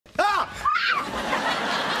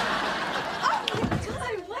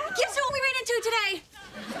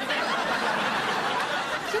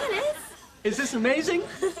Is this amazing?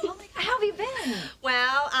 How have you been?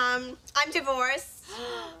 Well, I'm divorced.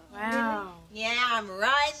 Wow. Yeah, I'm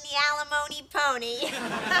riding the alimony pony.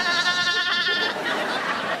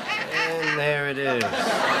 And there it is.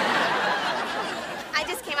 I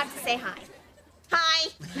just came up to say hi. Hi.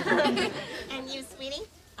 And you, sweetie?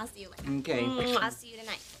 I'll see you later. Okay. I'll see you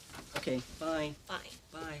tonight. Okay, bye. Bye.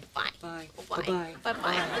 Bye. Bye. Bye. Bye. Bye-bye.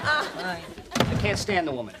 Bye-bye. Bye. I can't stand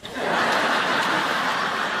the woman.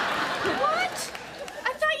 What?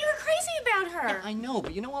 I thought you were crazy about her. I know,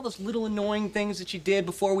 but you know all those little annoying things that she did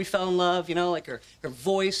before we fell in love? You know, like her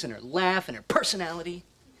voice and her laugh and her personality?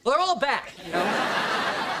 Well, they're all back, you know?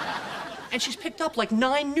 And she's picked up like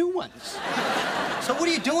 9 new ones. So what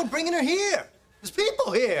are you doing bringing her here? There's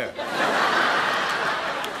people here.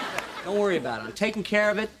 Don't worry about it. I'm taking care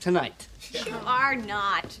of it tonight. You are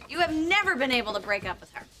not. You have never been able to break up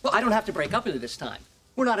with her. Well, I don't have to break up with her this time.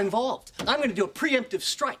 We're not involved. I'm going to do a preemptive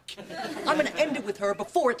strike. I'm going to end it with her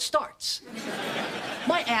before it starts.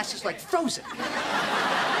 My ass is like frozen.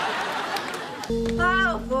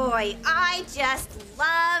 Oh, boy. I just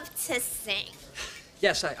love to sing.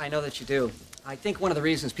 Yes, I know that you do. I think one of the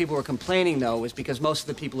reasons people were complaining, though, was because most of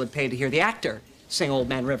the people had paid to hear the actor sing Old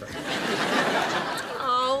Man River.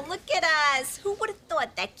 Oh, look at us. Who would have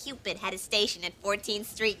thought that Cupid had a station at 14th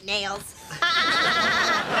Street Nails?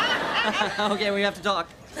 Okay, we have to talk.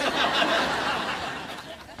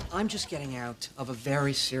 I'm just getting out of a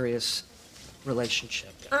very serious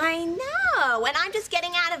relationship. I know, and I'm just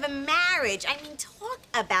getting out of a marriage. I mean, talk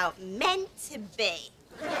about meant to be.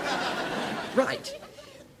 Right.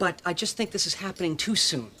 But I just think this is happening too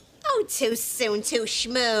soon. Oh, too soon, too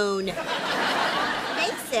schmoon.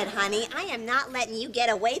 Face it, honey, I am not letting you get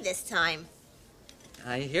away this time.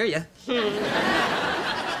 I hear you.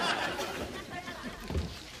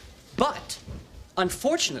 But,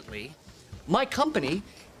 unfortunately, my company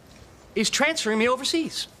is transferring me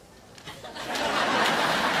overseas.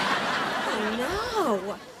 Oh,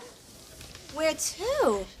 no. Where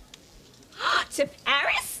to? To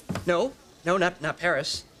Paris? No, not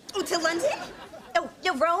Paris. Oh, to London? Oh,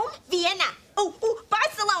 no, Rome? Vienna? Oh,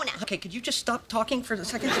 Barcelona. Okay, could you just stop talking for a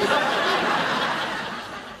second?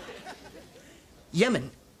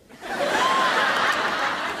 Yemen.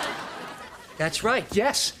 That's right,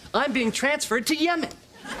 yes. I'm being transferred to Yemen.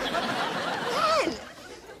 When?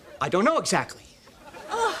 I don't know exactly.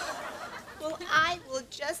 Oh, well, I will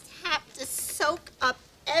just have to soak up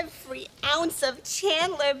every ounce of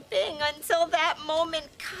Chandler Bing until that moment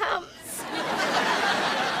comes.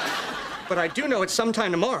 But I do know it's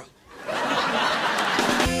sometime tomorrow.